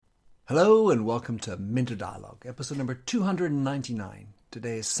Hello and welcome to Minter Dialogue, episode number 299.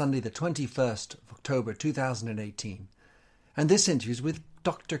 Today is Sunday the 21st of October 2018. And this interview is with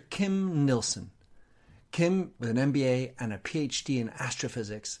Dr. Kim Nilsson. Kim, with an MBA and a PhD in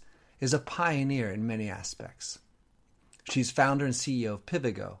astrophysics, is a pioneer in many aspects. She's founder and CEO of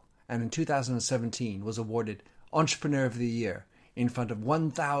Pivigo, and in 2017 was awarded Entrepreneur of the Year in front of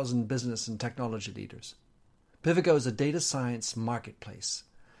 1,000 business and technology leaders. Pivigo is a data science marketplace,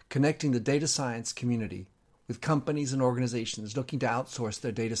 connecting the data science community with companies and organizations looking to outsource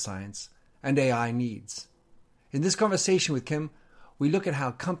their data science and AI needs. In this conversation with Kim, we look at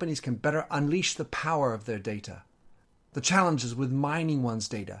how companies can better unleash the power of their data, the challenges with mining one's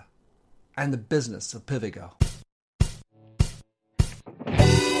data, and the business of Pivigo.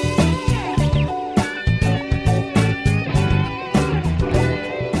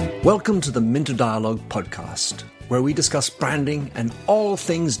 Welcome to the Minter Dialogue podcast, where we discuss branding and all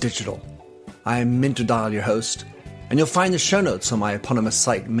things digital. I am Minter Dial, your host, and you'll find the show notes on my eponymous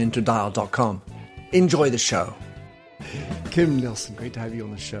site, minterdial.com. Enjoy the show. Kim Nilsson, great to have you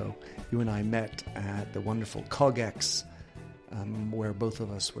on the show. You and I met at the wonderful CogX, where both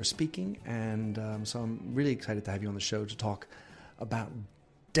of us were speaking, and so I'm really excited to have you on the show to talk about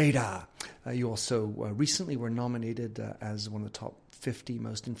data. You also recently were nominated as one of the top 50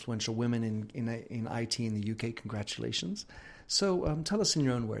 most influential women in IT in the UK. Congratulations. So tell us in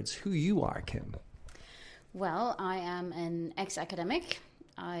your own words who you are, Kim. Well, I am an ex-academic.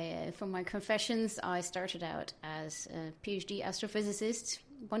 For my confessions, I started out as a PhD astrophysicist,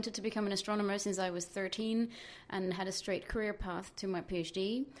 wanted to become an astronomer since I was 13 and had a straight career path to my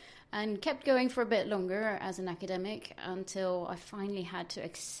PhD, and kept going for a bit longer as an academic until I finally had to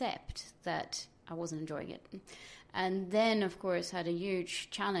accept that I wasn't enjoying it. And then, of course, had a huge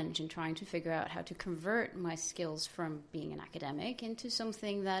challenge in trying to figure out how to convert my skills from being an academic into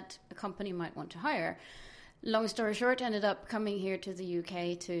something that a company might want to hire. Long story short, ended up coming here to the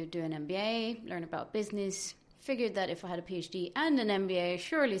UK to do an MBA, learn about business, figured that if I had a PhD and an MBA,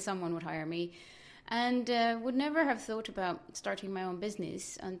 surely someone would hire me, and would never have thought about starting my own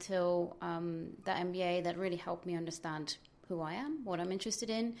business until that MBA that really helped me understand who I am, what I'm interested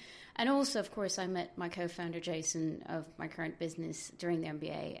in. And also, of course, I met my co-founder, Jason, of my current business during the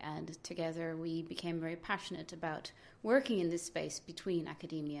MBA, and together we became very passionate about working in this space between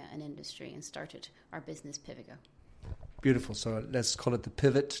academia and industry and started our business, Pivigo. Beautiful. So let's call it the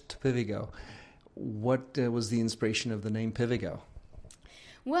pivot to Pivigo. What was the inspiration of the name Pivigo?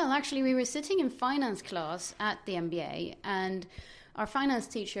 Well, actually, we were sitting in finance class at the MBA, and our finance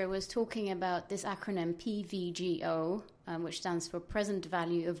teacher was talking about this acronym PVGO, which stands for Present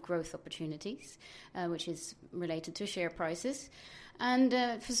Value of Growth Opportunities, which is related to share prices. And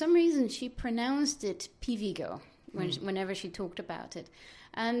for some reason, she pronounced it Pivigo whenever she talked about it.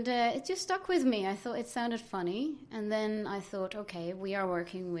 And it just stuck with me. I thought it sounded funny. And then I thought, okay, we are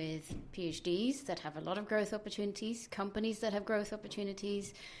working with PhDs that have a lot of growth opportunities, companies that have growth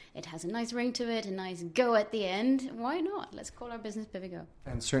opportunities. It has a nice ring to it, a nice go at the end. Why not? Let's call our business Pivigo.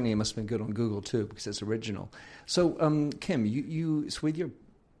 And certainly it must have been good on Google too, because it's original. So, Kim, you so with your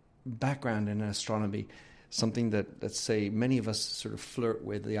background in astronomy, something that, let's say, many of us sort of flirt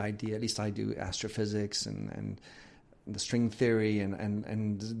with the idea, at least I do, astrophysics and the string theory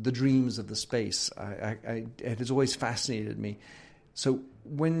and the dreams of the space. It has always fascinated me. So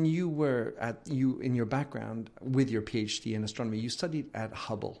when you were in your background with your PhD in astronomy, you studied at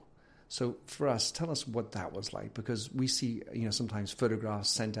Hubble. So for us, tell us what that was like, because we see, sometimes photographs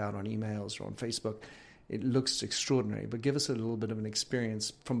sent out on emails or on Facebook. It looks extraordinary, but give us a little bit of an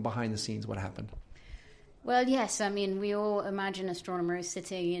experience from behind the scenes. What happened? Well, yes. I mean, we all imagine astronomers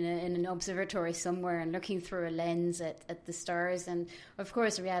sitting in an observatory somewhere and looking through a lens at the stars. And, of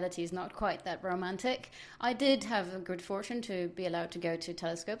course, reality is not quite that romantic. I did have a good fortune to be allowed to go to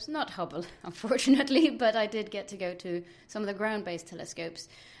telescopes, not Hubble, unfortunately, but I did get to go to some of the ground-based telescopes.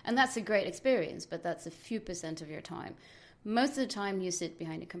 And that's a great experience, but that's a few % of your time. Most of the time you sit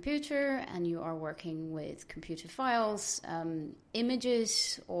behind a computer and you are working with computer files,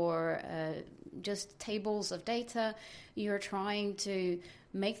 images, or just tables of data. You're trying to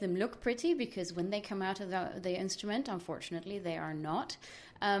make them look pretty, because when they come out of the instrument, unfortunately, they are not.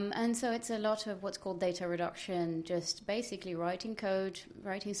 And so it's a lot of what's called data reduction, just basically writing code,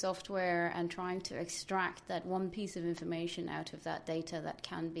 writing software, and trying to extract that one piece of information out of that data that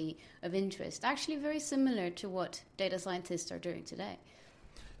can be of interest. Actually very similar to what data scientists are doing today.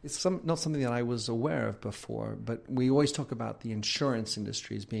 It's not something that I was aware of before, but we always talk about the insurance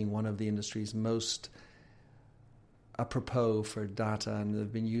industry as being one of the industries most apropos for data, and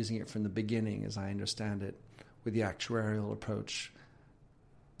they've been using it from the beginning, as I understand it, with the actuarial approach.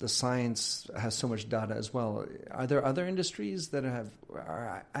 the science has so much data as well. Are there other industries that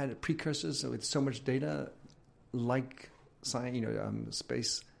are precursors with so much data, like science,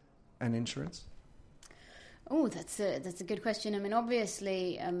 space, and insurance? Oh, that's a good question. I mean,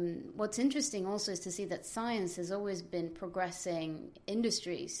 obviously, what's interesting also is to see that science has always been progressing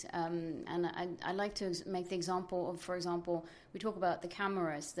industries. And I like to make the example of, for example, we talk about the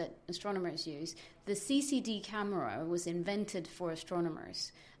cameras that astronomers use. The CCD camera was invented for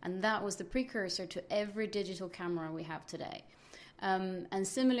astronomers, and that was the precursor to every digital camera we have today. And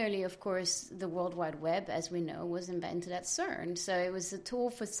similarly, of course, the World Wide Web, as we know, was invented at CERN. So it was a tool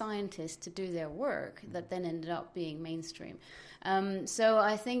for scientists to do their work that then ended up being mainstream. So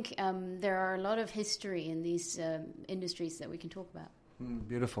I think there are a lot of history in these industries that we can talk about.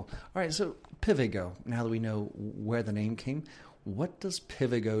 Beautiful. All right, so Pivigo, now that we know where the name came, what does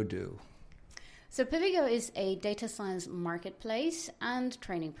Pivigo do? So Pivigo is a data science marketplace and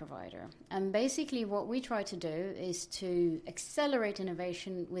training provider. And basically what we try to do is to accelerate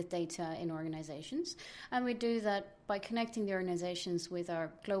innovation with data in organizations. And we do that by connecting the organizations with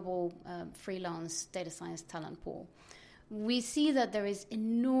our global freelance data science talent pool. We see that there is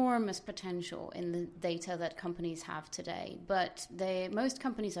enormous potential in the data that companies have today, but most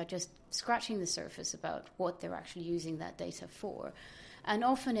companies are just scratching the surface about what they're actually using that data for. And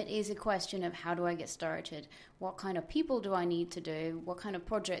often it is a question of how do I get started? What kind of people do I need to do? What kind of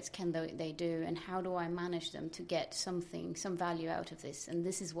projects can they do? And how do I manage them to get some value out of this? And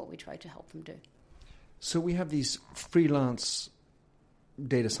this is what we try to help them do. So we have these freelance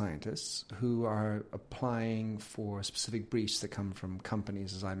data scientists who are applying for specific briefs that come from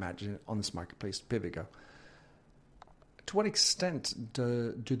companies, as I imagine, on this marketplace, Pivigo. To what extent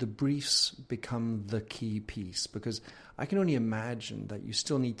do the briefs become the key piece? Because I can only imagine that you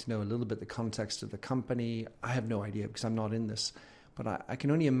still need to know a little bit the context of the company. I have no idea because I'm not in this. But I can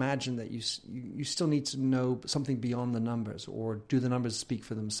only imagine that you still need to know something beyond the numbers, or do the numbers speak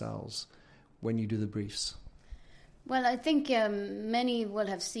for themselves when you do the briefs? Well, I think many will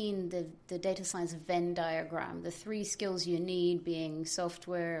have seen the data science Venn diagram, the three skills you need being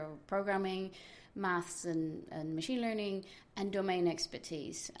software or programming, maths and machine learning, and domain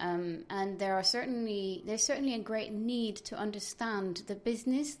expertise. And there's certainly a great need to understand the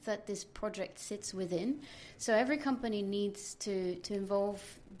business that this project sits within. So every company needs to involve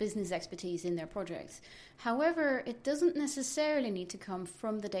business expertise in their projects. However, it doesn't necessarily need to come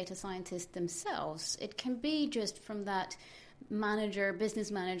from the data scientists themselves. It can be just from that business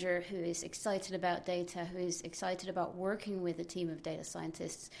manager who is excited about data, who is excited about working with a team of data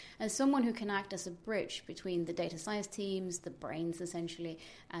scientists, and someone who can act as a bridge between the data science teams, the brains essentially,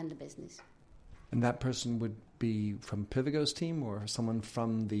 and the business. And that person would be from Pivigo's team, or someone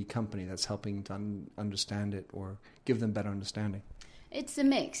from the company that's helping to understand it or give them better understanding? It's a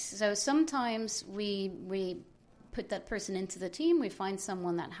mix. So sometimes we put that person into the team, we find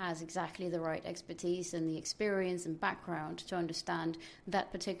someone that has exactly the right expertise and the experience and background to understand that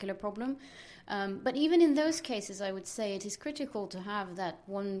particular problem. But even in those cases, I would say it is critical to have that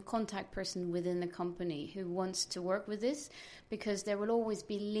one contact person within the company who wants to work with this, because there will always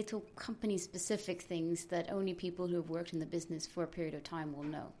be little company-specific things that only people who have worked in the business for a period of time will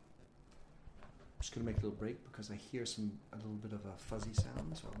know. I'm just going to make a little break because I hear a little bit of a fuzzy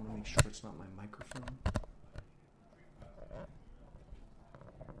sound, so I want to make sure it's not my microphone.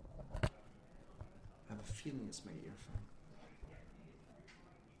 I have a feeling it's my earphone.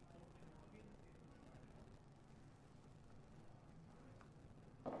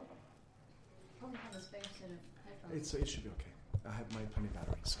 Probably have a spare set of headphones. It should be okay. I have my plenty of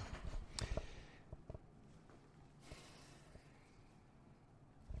batteries. So.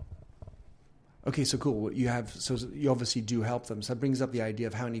 Okay, so cool. So you obviously do help them. So that brings up the idea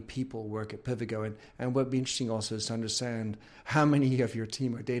of how many people work at Pivigo, and what would be interesting also is to understand how many of your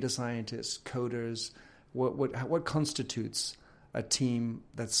team are data scientists, coders. What constitutes a team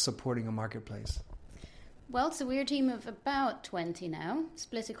that's supporting a marketplace? Well, so we're a team of about 20 now,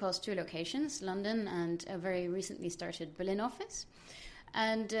 split across 2 locations, London and a very recently started Berlin office.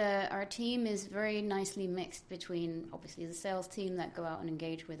 And our team is very nicely mixed between, obviously, the sales team that go out and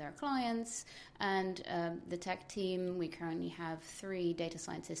engage with our clients and the tech team. We currently have 3 data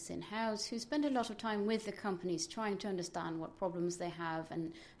scientists in-house who spend a lot of time with the companies trying to understand what problems they have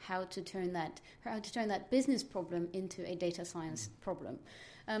and how to turn that business problem into a data science problem.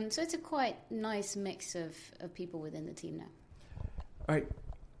 So it's a quite nice mix of people within the team now. All right.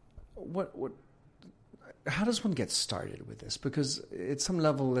 How does one get started with this? Because at some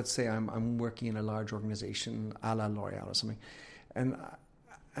level, let's say I'm working in a large organization, a la L'Oreal or something, and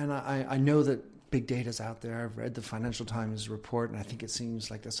I know that big data's out there. I've read the Financial Times report, and I think it seems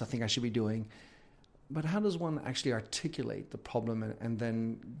like that's something I should be doing. But how does one actually articulate the problem and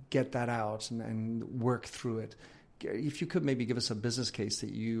then get that out and work through it? If you could maybe give us a business case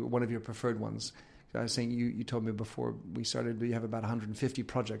one of your preferred ones. I was saying, you told me before we started, you have about 150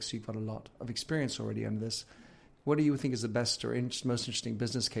 projects, so you've got a lot of experience already on this. What do you think is the best or most interesting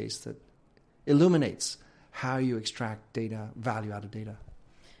business case that illuminates how you extract data, value out of data?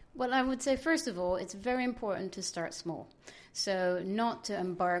 Well, I would say, first of all, it's very important to start small. So not to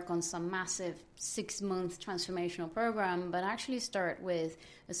embark on some massive 6-month transformational program, but actually start with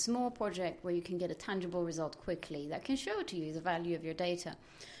a small project where you can get a tangible result quickly that can show to you the value of your data.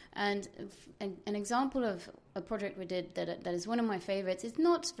 And an example of a project we did that is one of my favorites, it's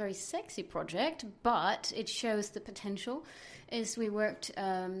not a very sexy project, but it shows the potential, is we worked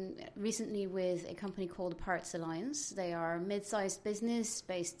recently with a company called Parts Alliance. They are a mid-sized business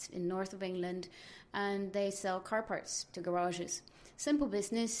based in north of England, and they sell car parts to garages. Simple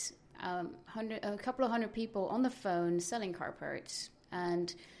business, a couple of hundred people on the phone selling car parts.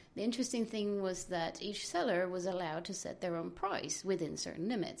 And the interesting thing was that each seller was allowed to set their own price within certain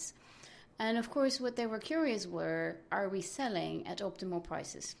limits. And of course, what they were curious were, are we selling at optimal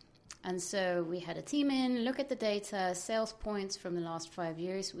prices? And so we had a team in, look at the data, sales points from the last 5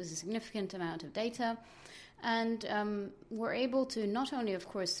 years was a significant amount of data. And we're able to not only, of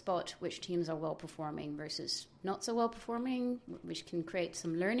course, spot which teams are well-performing versus not so well-performing, which can create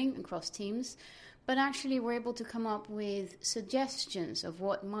some learning across teams, but actually we're able to come up with suggestions of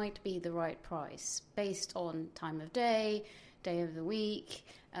what might be the right price based on time of day of the week,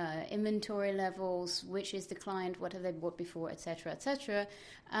 inventory levels, which is the client, what have they bought before, etc., etc.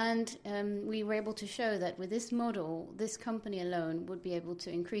 And we were able to show that with this model, this company alone would be able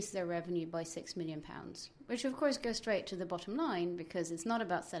to increase their revenue by £6 million, which of course goes straight to the bottom line because it's not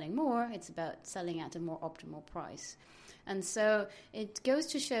about selling more, it's about selling at a more optimal price. And so it goes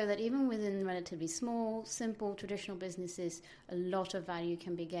to show that even within relatively small, simple, traditional businesses, a lot of value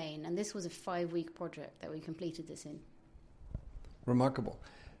can be gained. And this was a 5-week project that we completed this in. Remarkable.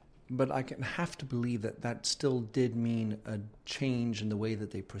 But I have to believe that still did mean a change in the way that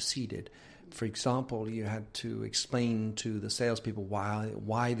they proceeded. For example, you had to explain to the salespeople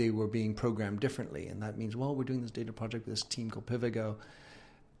why they were being programmed differently. And that means, well, we're doing this data project with this team called Pivigo.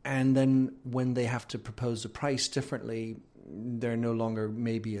 And then when they have to propose a price differently, they're no longer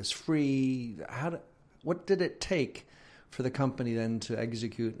maybe as free. What did it take for the company then to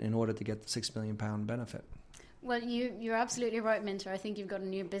execute in order to get the £6 million benefit? Well, you're absolutely right, Minter. I think you've got a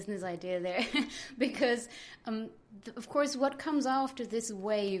new business idea there because, of course, what comes after this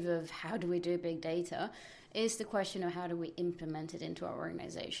wave of how do we do big data is the question of how do we implement it into our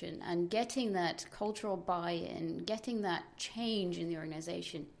organization. And getting that cultural buy-in, getting that change in the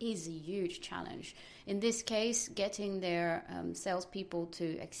organization is a huge challenge. In this case, getting their salespeople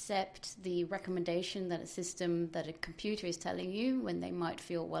to accept the recommendation that a computer is telling you when they might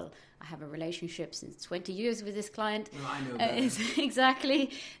feel, well, I have a relationship since 20 years with this client. Well, I know that.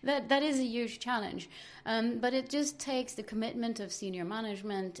 Exactly. That is a huge challenge. But it just takes the commitment of senior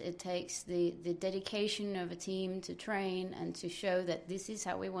management. It takes the dedication of a team to train and to show that this is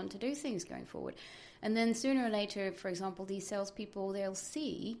how we want to do things going forward. And then sooner or later, for example, these salespeople, they'll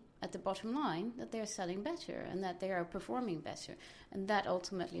see at the bottom line that they're selling better and that they are performing better. And that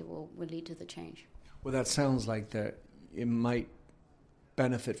ultimately will lead to the change. Well, that sounds like that it might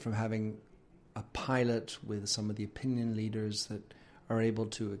benefit from having a pilot with some of the opinion leaders that are able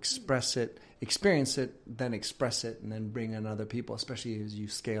to express it, experience it, then express it, and then bring in other people, especially as you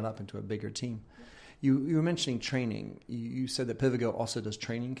scale up into a bigger team. You were mentioning training. You said that Pivigo also does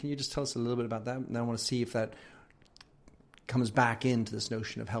training. Can you just tell us a little bit about that? And I want to see if that comes back into this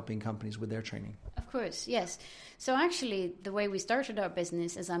notion of helping companies with their training. Of course, yes. So actually, the way we started our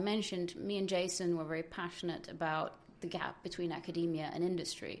business, as I mentioned, me and Jason were very passionate about the gap between academia and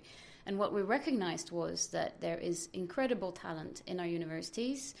industry. And what we recognized was that there is incredible talent in our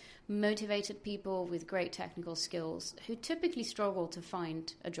universities, motivated people with great technical skills who typically struggle to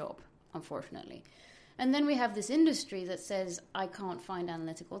find a job, unfortunately. And then we have this industry that says, I can't find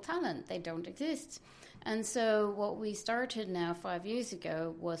analytical talent. They don't exist. And so what we started now 5 years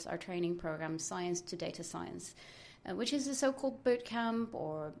ago was our training program, Science to Data Science, which is a so-called boot camp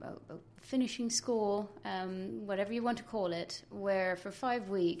or a finishing school, whatever you want to call it, where for 5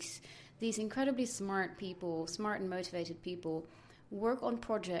 weeks, these incredibly smart people, smart and motivated people, work on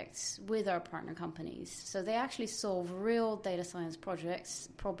projects with our partner companies. So they actually solve real data science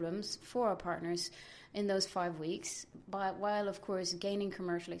problems for our partners in those 5 weeks, while of course gaining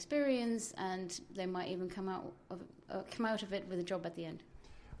commercial experience, and they might even come out of it with a job at the end.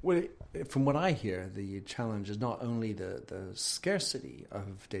 Well, from what I hear, the challenge is not only the scarcity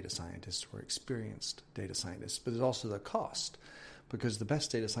of data scientists or experienced data scientists, but it's also the cost. Because the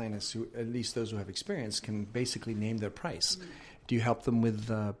best data scientists, who, at least those who have experience, can basically name their price. Mm. Do you help them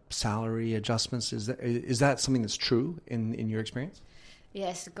with salary adjustments? Is that something that's true in your experience?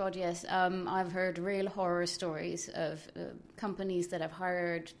 Yes, God, yes. I've heard real horror stories of companies that have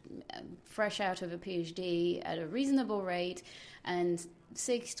hired fresh out of a PhD at a reasonable rate, and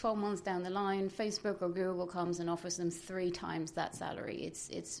 6-12 months down the line, Facebook or Google comes and offers them 3 times that salary.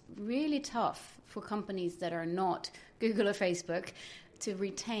 It's really tough for companies that are not Google or Facebook to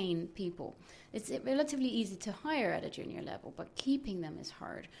retain people. It's relatively easy to hire at a junior level, but keeping them is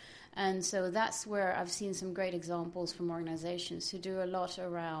hard. And so that's where I've seen some great examples from organizations who do a lot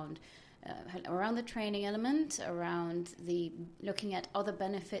around the training element, around the looking at other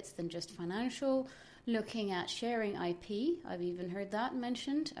benefits than just financial, looking at sharing IP. I've even heard that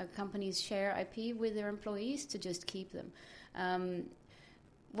mentioned. Companies share IP with their employees to just keep them.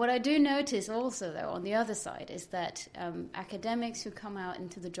 What I do notice also, though, on the other side, is that academics who come out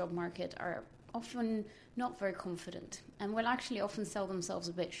into the job market are often not very confident and will actually often sell themselves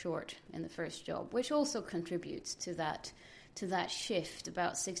a bit short in the first job, which also contributes to that shift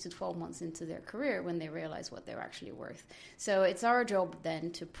about 6 to 12 months into their career when they realize what they're actually worth. So it's our job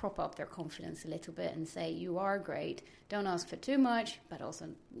then to prop up their confidence a little bit and say, you are great, don't ask for too much, but also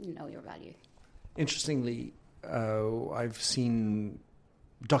know your value. Interestingly, I've seen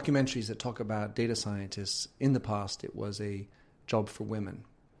documentaries that talk about data scientists. In the past, it was a job for women.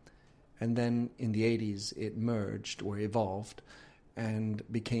 And then in the 80s, it merged or evolved and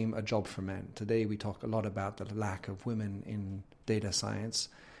became a job for men. Today, we talk a lot about the lack of women in data science.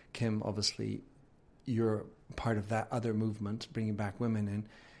 Kim, obviously, you're part of that other movement, bringing back women in.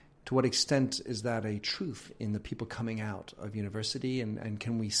 To what extent is that a truth in the people coming out of university? And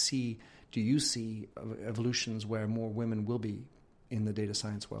can we see, do you see evolutions where more women will be in the data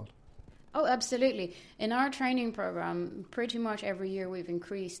science world? Oh, absolutely. In our training program, pretty much every year we've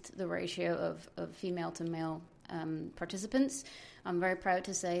increased the ratio of female to male participants. I'm very proud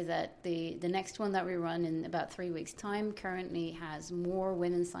to say that the next one that we run in about 3 weeks' time currently has more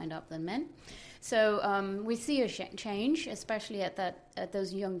women signed up than men. So we see a change, especially at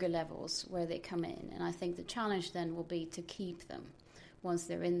those younger levels where they come in. And I think the challenge then will be to keep them once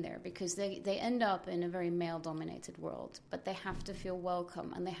they're in there, because they end up in a very male-dominated world, but they have to feel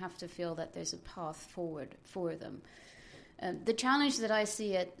welcome and they have to feel that there's a path forward for them. The challenge that I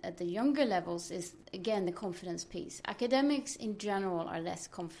see at the younger levels is, again, the confidence piece. Academics in general are less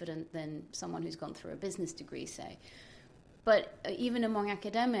confident than someone who's gone through a business degree, say. But even among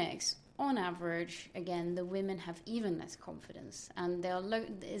academics, on average, again, the women have even less confidence. And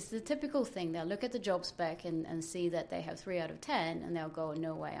it's the typical thing. They'll look at the job spec and see that they have 3 out of 10, and they'll go,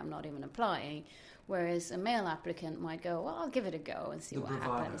 no way, I'm not even applying. Whereas a male applicant might go, well, I'll give it a go and see what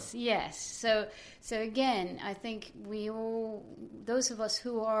happens. Yes. So again, I think those of us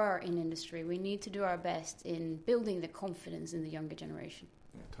who are in industry, we need to do our best in building the confidence in the younger generation.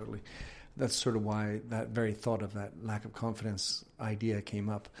 Yeah, totally. That's sort of why that very thought of that lack of confidence idea came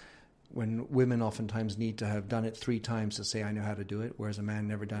up. When women oftentimes need to have done it 3 times to say, I know how to do it, whereas a man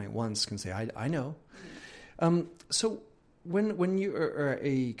never done it once can say, I know. So when you are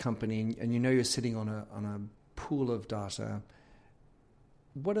a company and you know you're sitting on a pool of data,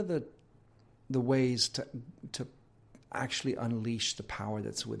 what are the ways to actually unleash the power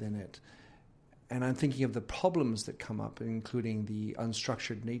that's within it? And I'm thinking of the problems that come up, including the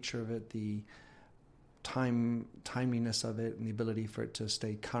unstructured nature of it, the timeliness of it, and the ability for it to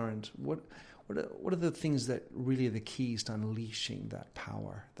stay current. What are the things that really are the keys to unleashing that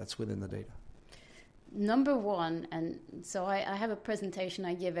power that's within the data? Number one, and so I have a presentation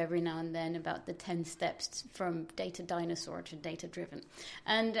I give every now and then about the 10 steps from data dinosaur to data driven.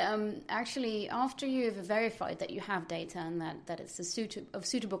 And actually, after you've verified that you have data and that it's of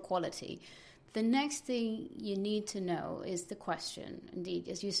suitable quality, the next thing you need to know is the question. Indeed,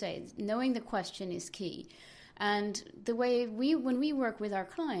 as you say, knowing the question is key. And the way when we work with our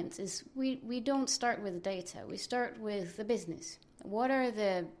clients is we don't start with the data. We start with the business. What are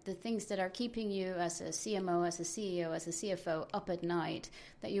the things that are keeping you as a CMO, as a CEO, as a CFO up at night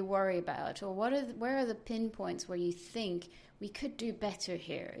that you worry about? Or where are the pinpoints where you think we could do better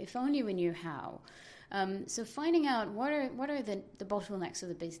here, if only we knew how? So finding out what are the bottlenecks of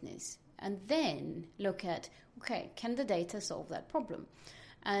the business, and then look at, okay, can the data solve that problem?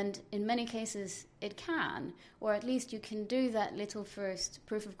 And in many cases, it can, or at least you can do that little first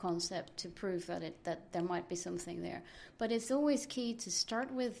proof of concept to prove that there might be something there. But it's always key to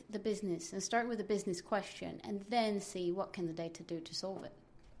start with the business and start with the business question, and then see what can the data do to solve it.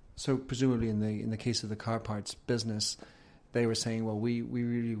 So presumably in the case of the car parts business, they were saying, well, we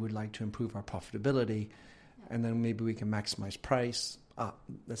really would like to improve our profitability, and then maybe we can maximize price.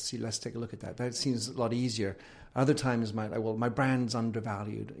 Let's take a look at that. That seems a lot easier. Other times, my brand's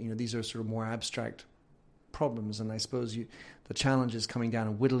undervalued. These are sort of more abstract problems, and I suppose the challenge is coming down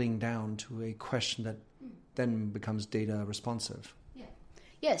and whittling down to a question that then becomes data responsive.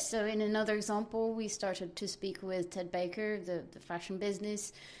 Yes, so in another example, we started to speak with Ted Baker, the fashion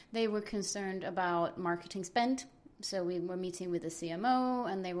business. They were concerned about marketing spend. So we were meeting with the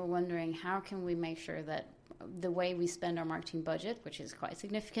CMO, and they were wondering how can we make sure that the way we spend our marketing budget, which is quite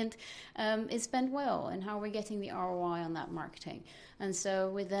significant, is spent well, and how we're getting the ROI on that marketing. And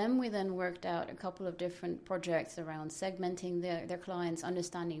so with them, we then worked out a couple of different projects around segmenting their clients,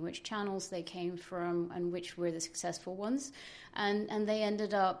 understanding which channels they came from and which were the successful ones. And they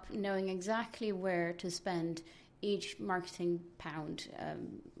ended up knowing exactly where to spend each marketing pound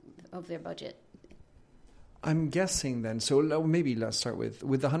of their budget. I'm guessing then, so maybe let's start with the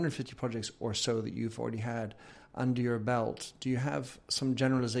 150 projects or so that you've already had under your belt. Do you have some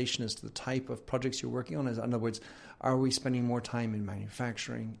generalization as to the type of projects you're working on? In other words, are we spending more time in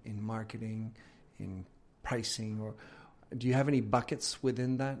manufacturing, in marketing, in pricing, or do you have any buckets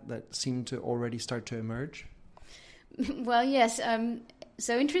within that seem to already start to emerge? Well, yes.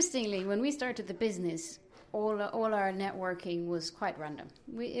 So interestingly, when we started the business, all our networking was quite random.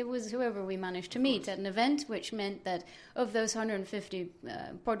 It was whoever we managed to meet at an event, which meant that of those 150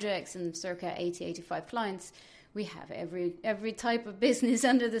 projects and circa 85 clients, we have every type of business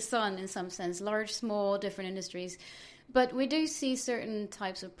under the sun in some sense, large, small, different industries. But we do see certain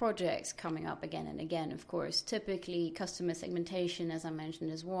types of projects coming up again and again, of course. Typically, customer segmentation, as I mentioned,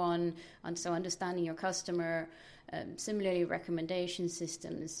 is one. And so understanding your customer, similarly recommendation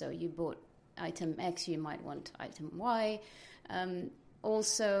systems. So you bought item X, you might want item Y.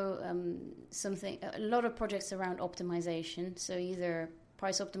 Also, a lot of projects around optimization. So either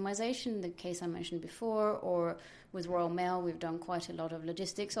price optimization, the case I mentioned before, or with Royal Mail, we've done quite a lot of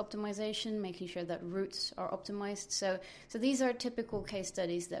logistics optimization, making sure that routes are optimized. So these are typical case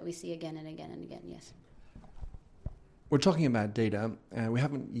studies that we see again and again and again, yes. We're talking about data, and we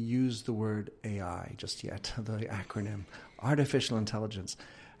haven't used the word AI just yet, the acronym, artificial intelligence.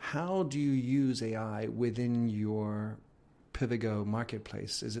 How do you use AI within your Pivigo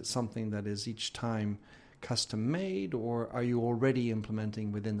marketplace? Is it something that is each time custom made, or are you already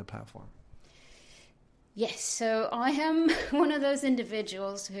implementing within the platform? Yes, so I am one of those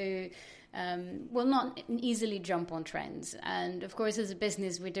individuals who will not easily jump on trends. And of course, as a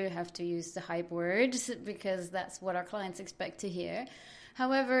business, we do have to use the hype words because that's what our clients expect to hear.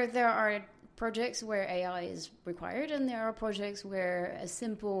 However, there are projects where AI is required, and there are projects where a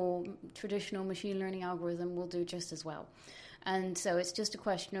simple traditional machine learning algorithm will do just as well. And so it's just a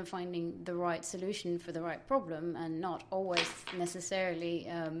question of finding the right solution for the right problem, and not always necessarily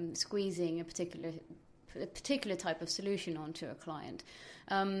squeezing a particular type of solution onto a client.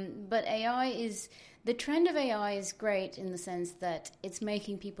 But the trend of AI is great in the sense that it's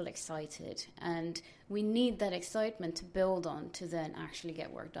making people excited, and we need that excitement to build on to then actually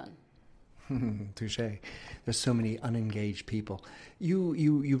get work done. Touché. There's so many unengaged people.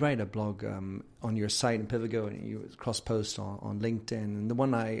 You write a blog on your site in Pivigo, and you cross-post on LinkedIn. And the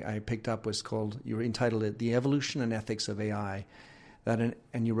one I picked up was you were entitled it "The Evolution and Ethics of AI." And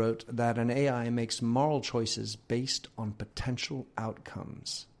you wrote that an AI makes moral choices based on potential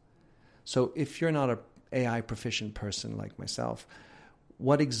outcomes. So if you're not an AI proficient person like myself,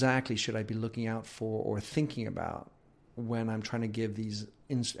 what exactly should I be looking out for or thinking about when I'm trying to give these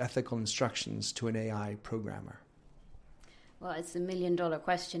ethical instructions to an AI programmer? Well, it's $1 million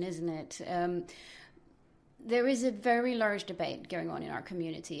question, isn't it? There is a very large debate going on in our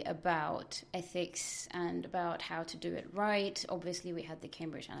community about ethics and about how to do it right. Obviously, we had the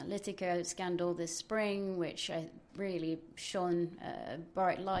Cambridge Analytica scandal this spring, which really shone a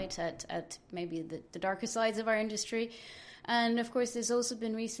bright light at maybe the darker sides of our industry. And of course, there's also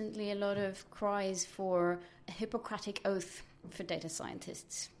been recently a lot of cries for a Hippocratic oath for data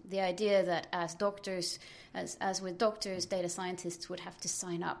scientists. The idea that as with doctors, data scientists would have to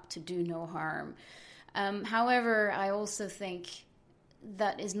sign up to do no harm. However, I also think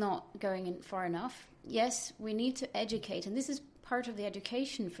that is not going far enough. Yes, we need to educate, and this is part of the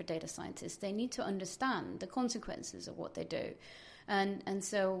education for data scientists. They need to understand the consequences of what they do. And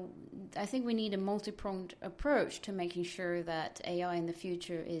so I think we need a multi-pronged approach to making sure that AI in the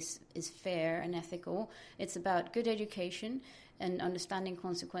future is fair and ethical. It's about good education and understanding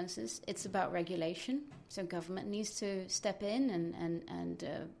consequences. It's about regulation. So government needs to step in and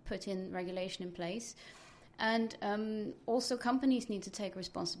put in regulation in place. And also companies need to take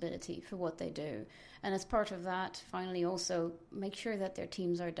responsibility for what they do. And as part of that, finally also make sure that their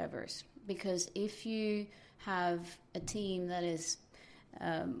teams are diverse. Because if you have a team that is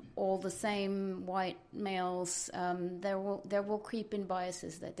all the same white males, there will creep in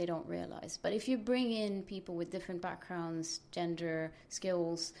biases that they don't realize. But if you bring in people with different backgrounds, gender,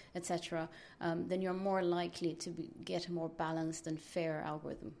 skills, etc., then you're more likely to get a more balanced and fair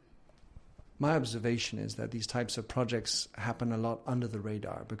algorithm. My observation is that these types of projects happen a lot under the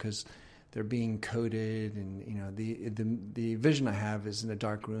radar because they're being coded, and the vision I have is in a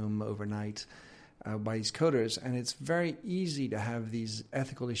dark room overnight by these coders, and it's very easy to have these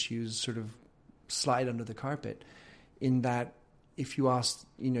ethical issues sort of slide under the carpet. In that, if you ask,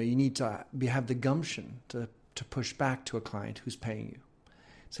 you need to have the gumption to push back to a client who's paying you.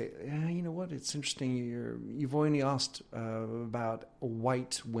 Say, yeah, you know what? It's interesting. You've only asked about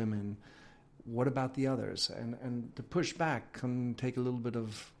white women. What about the others? And to push back can take a little bit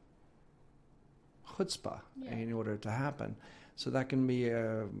of chutzpah in order to happen. So that can be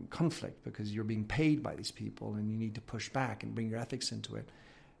a conflict because you're being paid by these people and you need to push back and bring your ethics into it.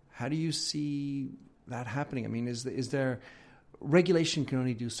 How do you see that happening? I mean, is there regulation can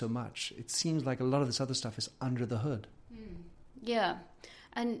only do so much? It seems like a lot of this other stuff is under the hood. Yeah,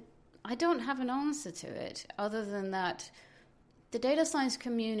 and I don't have an answer to it other than that the data science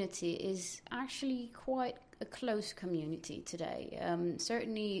community is actually quite a close community today.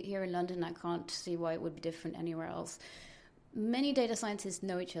 Certainly here in London, I can't see why it would be different anywhere else. Many data scientists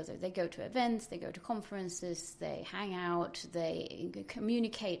know each other. They go to events, they go to conferences, they hang out, they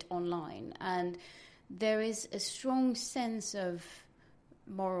communicate online. And there is a strong sense of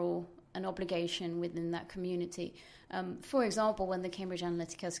moral and obligation within that community. For example, when the Cambridge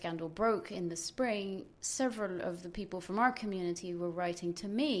Analytica scandal broke in the spring, several of the people from our community were writing to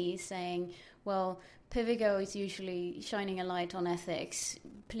me saying, well, Pivigo is usually shining a light on ethics.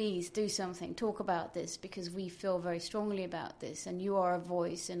 Please do something. Talk about this because we feel very strongly about this, and you are a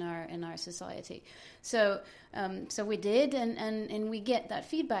voice in our society. So we did, and we get that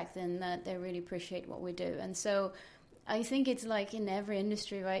feedback then that they really appreciate what we do. And so I think it's like in every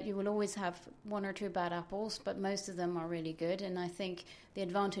industry, right? You will always have one or two bad apples, but most of them are really good. And I think the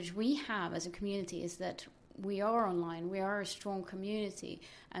advantage we have as a community is that we are online, we are a strong community,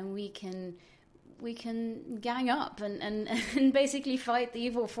 and we can gang up and basically fight the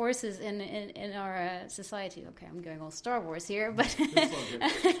evil forces in our society. Okay, I'm going all Star Wars here, but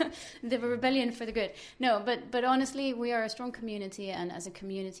the rebellion for the good. No, but honestly, we are a strong community, and as a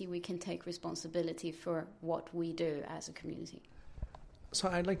community, we can take responsibility for what we do as a community. So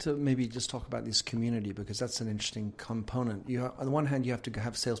I'd like to maybe just talk about this community because that's an interesting component. On the one hand, you have to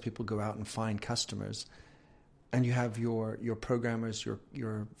have salespeople go out and find customers, and you have your programmers,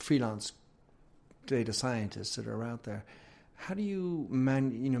 your freelance data scientists that are out there. How do you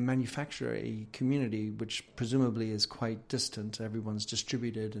manufacture a community which presumably is quite distant? Everyone's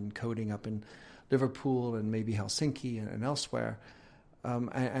distributed and coding up in Liverpool and maybe Helsinki and elsewhere.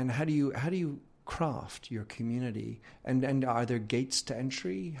 And how do you craft your community? And are there gates to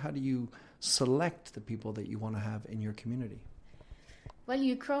entry? How do you select the people that you want to have in your community? Well,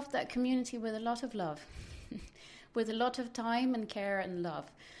 you craft that community with a lot of love, with a lot of time and care and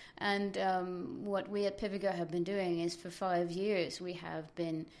love. And what we at Pivigo have been doing is for 5 years we have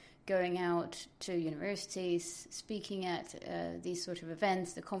been going out to universities, speaking at these sort of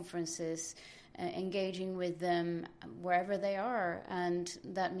events, the conferences, engaging with them wherever they are. And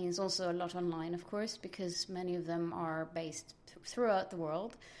that means also a lot online, of course, because many of them are based throughout the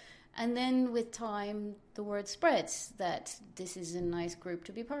world. And then with time, the word spreads that this is a nice group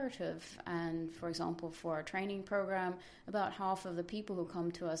to be part of. And for example, for our training program, about half of the people who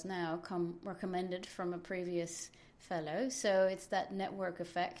come to us now come recommended from a previous fellow. So it's that network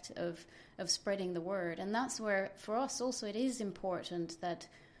effect of spreading the word. And that's where, for us also, it is important that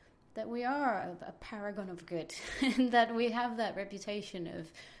we are a paragon of good, and that we have that reputation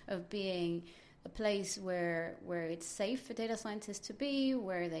of being a place where it's safe for data scientists to be,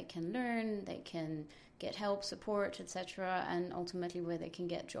 where they can learn, they can get help, support, etc., and ultimately where they can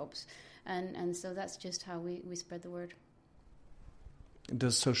get jobs. And so that's just how we spread the word.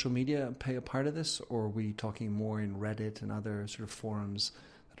 Does social media play a part of this, or are we talking more in Reddit and other sort of forums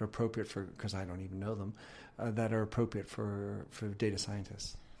that are appropriate for, because I don't even know them, that are appropriate for data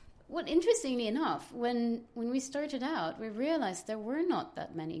scientists? Well, interestingly enough, when we started out, we realized there were not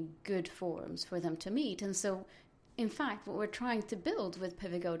that many good forums for them to meet. And so, in fact, what we're trying to build with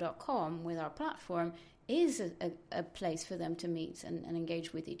Pivigo.com, with our platform, is a place for them to meet and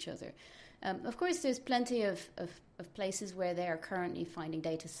engage with each other. Of course, there's plenty of places where they are currently finding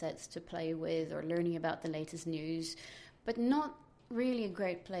data sets to play with or learning about the latest news, but not really a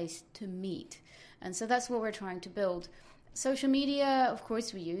great place to meet. And so that's what we're trying to build. Social media, of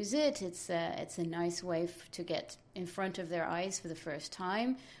course, we use it. It's a nice way to get in front of their eyes for the first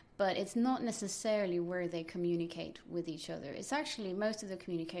time, but it's not necessarily where they communicate with each other. It's actually most of the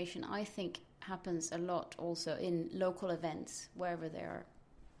communication, I think, happens a lot also in local events, wherever they are.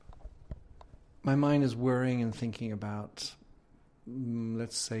 My mind is worrying and thinking about,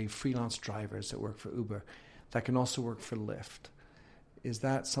 let's say, freelance drivers that work for Uber that can also work for Lyft. Is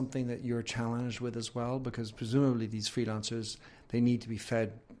that something that you're challenged with as well? Because presumably these freelancers, they need to be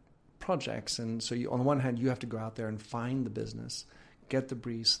fed projects. And so on the one hand, you have to go out there and find the business, get the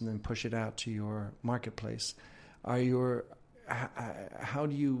briefs, and then push it out to your marketplace. How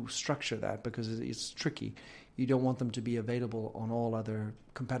do you structure that? Because it's tricky. You don't want them to be available on all other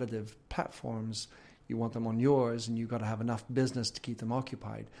competitive platforms. You want them on yours, and you've got to have enough business to keep them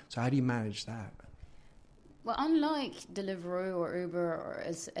occupied. So how do you manage that? Well, unlike Deliveroo or Uber or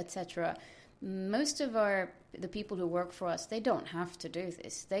etc., most of the people who work for us, they don't have to do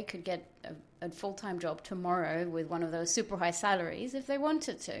this. They could get a full-time job tomorrow with one of those super high salaries if they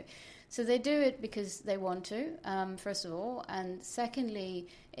wanted to. So they do it because they want to, first of all. And secondly,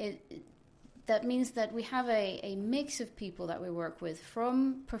 that means that we have a mix of people that we work with,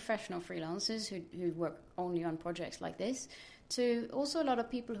 from professional freelancers who work only on projects like this, to also a lot of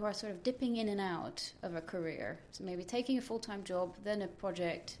people who are sort of dipping in and out of a career. So maybe taking a full-time job, then a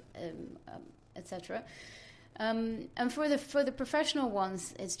project, etc. And for the professional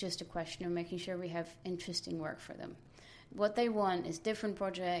ones, it's just a question of making sure we have interesting work for them. What they want is different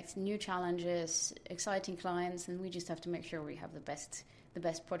projects, new challenges, exciting clients, and we just have to make sure we have the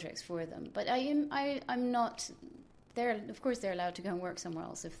best projects for them. But I'm not there. Of course, they're allowed to go and work somewhere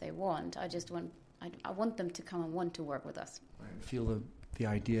else if they want. I want them to come and want to work with us. I feel the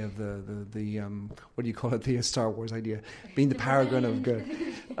idea of the what do you call it? The Star Wars idea, being the paragon of good.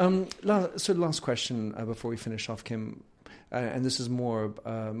 So last question before we finish off, Kim, and this is more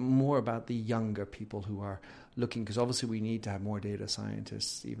about the younger people who are looking, because obviously we need to have more data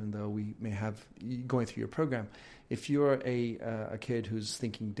scientists, even though we may have, going through your program, if you're a kid who's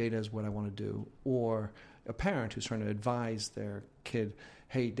thinking data is what I want to do, or a parent who's trying to advise their kid,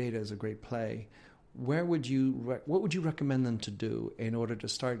 hey, data is a great play, what would you recommend them to do in order to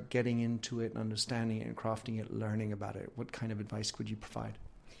start getting into it and understanding it and crafting it, learning about it? What kind of advice could you provide?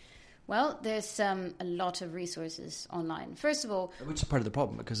 Well, there's a lot of resources online. First of all... Which is part of the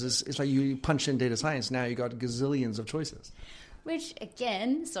problem, because it's like you punch in data science, now you got gazillions of choices. Which,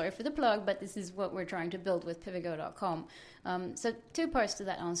 again, sorry for the plug, but this is what we're trying to build with Pivigo.com. So 2 parts to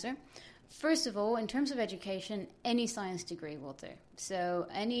that answer. First of all, in terms of education, any science degree will do. So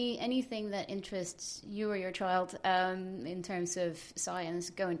anything that interests you or your child in terms of science,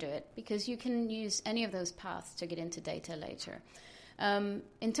 go and do it, because you can use any of those paths to get into data later.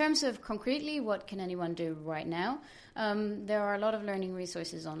 In terms of concretely, what can anyone do right now? There are a lot of learning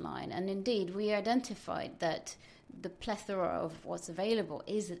resources online, and indeed, we identified that the plethora of what's available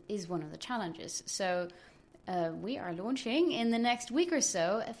is one of the challenges. So we are launching in the next week or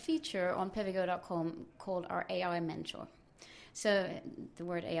so a feature on Pivigo.com called our AI Mentor. So the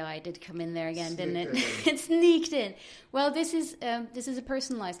word AI did come in there again, didn't it? It sneaked in. Well, this is a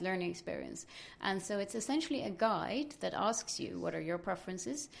personalized learning experience. And so it's essentially a guide that asks you what are your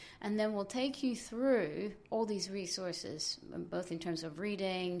preferences, and then will take you through all these resources, both in terms of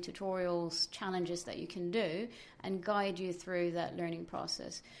reading, tutorials, challenges that you can do, and guide you through that learning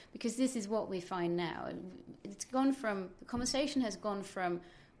process. Because this is what we find now. The conversation has gone from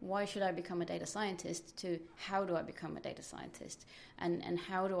why should I become a data scientist to how do I become a data scientist, and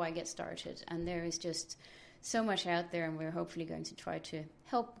how do I get started? And there is just so much out there, and we're hopefully going to try to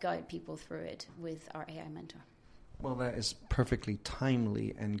help guide people through it with our AI mentor. Well, that is perfectly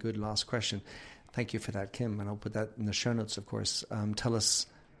timely and good last question. Thank you for that, Kim, and I'll put that in the show notes, of course. Tell us,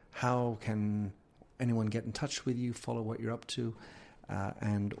 how can anyone get in touch with you, follow what you're up to,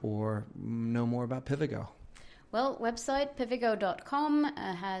 and or know more about Pivigo? Well, website Pivigo.com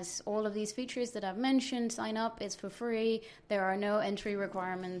has all of these features that I've mentioned. Sign up, it's for free. There are no entry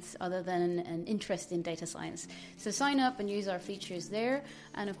requirements other than an interest in data science. So sign up and use our features there.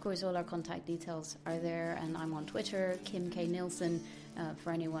 And of course, all our contact details are there. And I'm on Twitter, Kim K. Nilsson,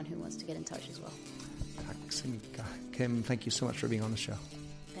 for anyone who wants to get in touch as well. Kim, thank you so much for being on the show.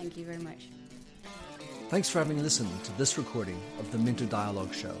 Thank you very much. Thanks for having listened to this recording of the Minter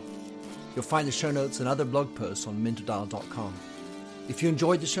Dialogue Show. You'll find the show notes and other blog posts on minterdial.com. If you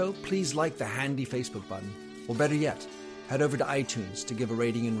enjoyed the show, please like the handy Facebook button, or better yet, head over to iTunes to give a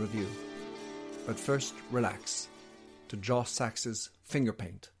rating and review. But first, relax to Joss Sachs's Finger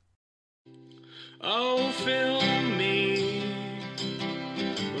Paint. Oh, fill me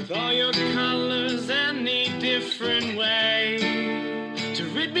with all your colors, any different way to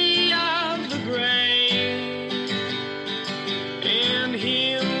rid me of the gray, and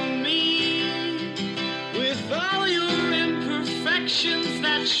heal me with all your imperfections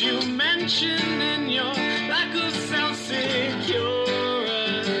that you mention in your lack of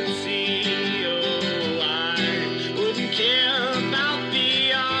self-security. Oh, I wouldn't care about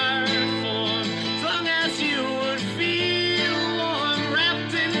the art form as long as you would feel warm,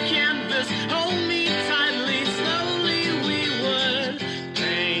 wrapped in canvas. Hold me tightly, slowly we would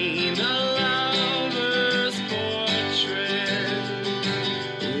paint a lover's portrait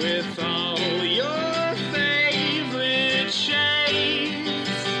with all your favorite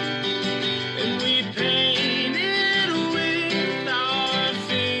shades, and we paint it with our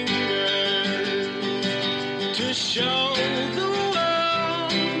fingers to show the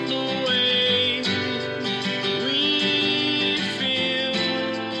world the way we feel.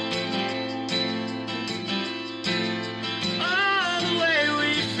 Oh, the way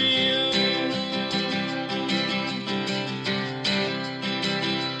we feel.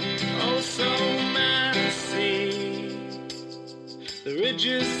 Oh, so messy. The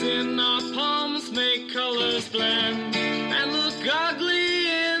ridges in our palms make colors blend and look ugly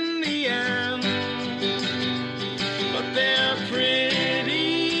in the end, but they're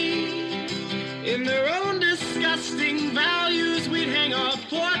pretty in their own disgusting values. We'd hang our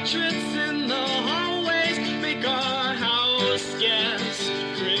portraits in the hallways, make our house guests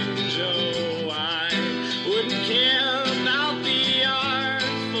cringe. Oh, I wouldn't care about the art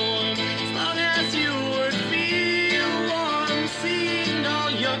form as long as you would feel warm, seeing all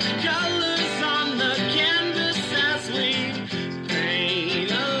your colors on the canvas as we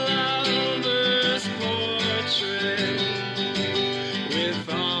paint a lover's portrait with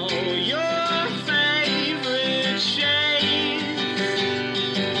all your favorite shades,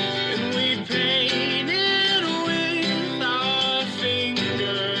 and we paint it with our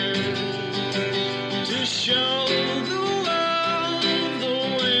fingers to show the world the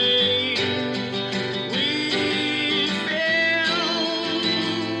way we feel.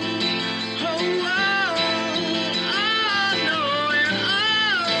 Oh, I know, and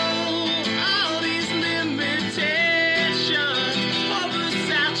all these limitations,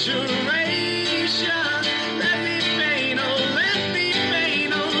 oversaturation. Let me paint, oh, let me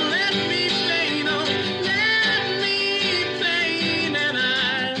paint, oh, let me paint, oh, let me paint, and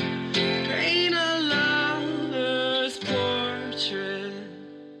I paint a lover's portrait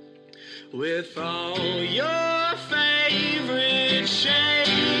with all your favorite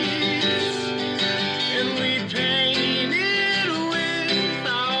shades, and we paint it with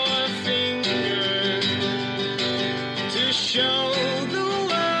our fingers to show the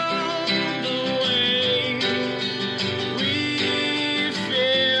world the way we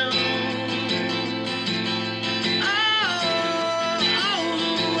feel. Oh,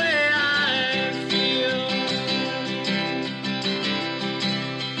 the way I feel.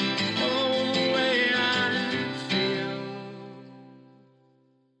 Oh, the way I feel.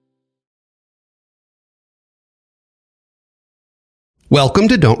 Welcome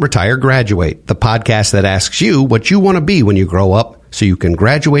to Don't Retire, Graduate, the podcast that asks you what you want to be when you grow up so you can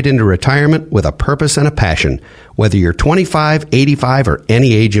graduate into retirement with a purpose and a passion, whether you're 25, 85, or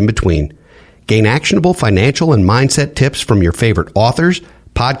any age in between. Gain actionable financial and mindset tips from your favorite authors,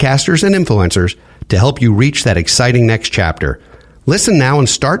 podcasters, and influencers to help you reach that exciting next chapter. Listen now and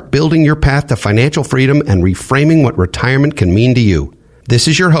start building your path to financial freedom and reframing what retirement can mean to you. This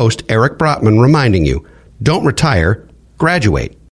is your host, Eric Brotman, reminding you, don't retire, graduate.